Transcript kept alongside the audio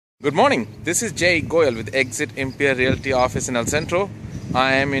Good morning. This is Jay Goyal with Exit Imperial Realty Office in El Centro.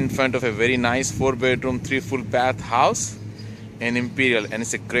 I am in front of a very nice 4-bedroom, 3 full bath house in Imperial, and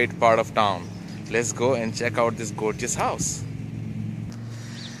it's a great part of town. Let's go and check out this gorgeous house.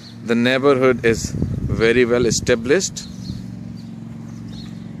 The neighborhood is very well established.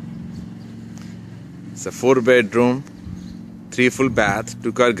 It's a 4-bedroom, 3 full bath,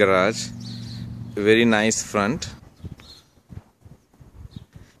 2-car garage, very nice front.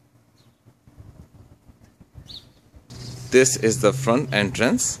 This is the front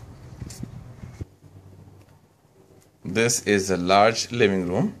entrance. This is a large living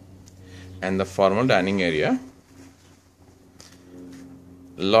room and the formal dining area.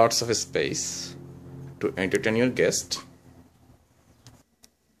 Lots of space to entertain your guest.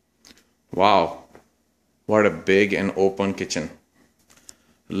 Wow, what a big and open kitchen.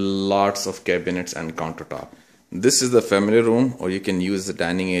 Lots of cabinets and countertop. This is the family room, or you can use the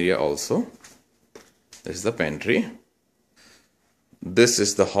dining area also. This is the pantry. This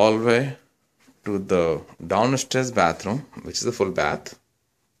is the hallway to the downstairs bathroom, which is a full bath.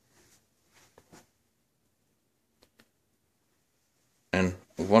 And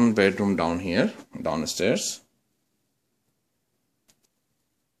 1 bedroom down here, downstairs.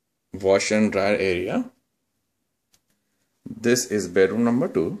 Wash and dryer area. This is bedroom number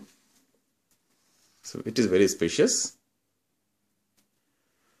 2. So it is very spacious.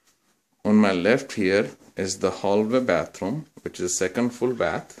 On my left here is the hallway bathroom, which is the 2nd full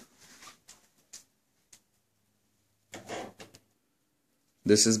bath.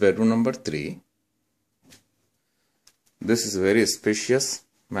 This is bedroom number 3. This is a very spacious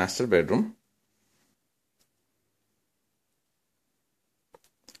master bedroom.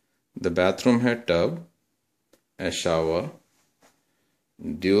 The bathroom had tub, a shower,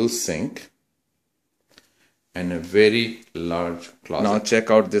 dual sink, and a very large closet. Now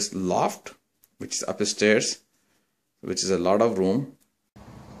check out this loft, which is upstairs, which is a lot of room.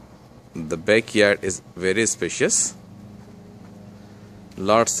 The backyard is very spacious.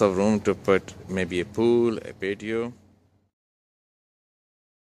 Lots of room to put maybe a pool, a patio.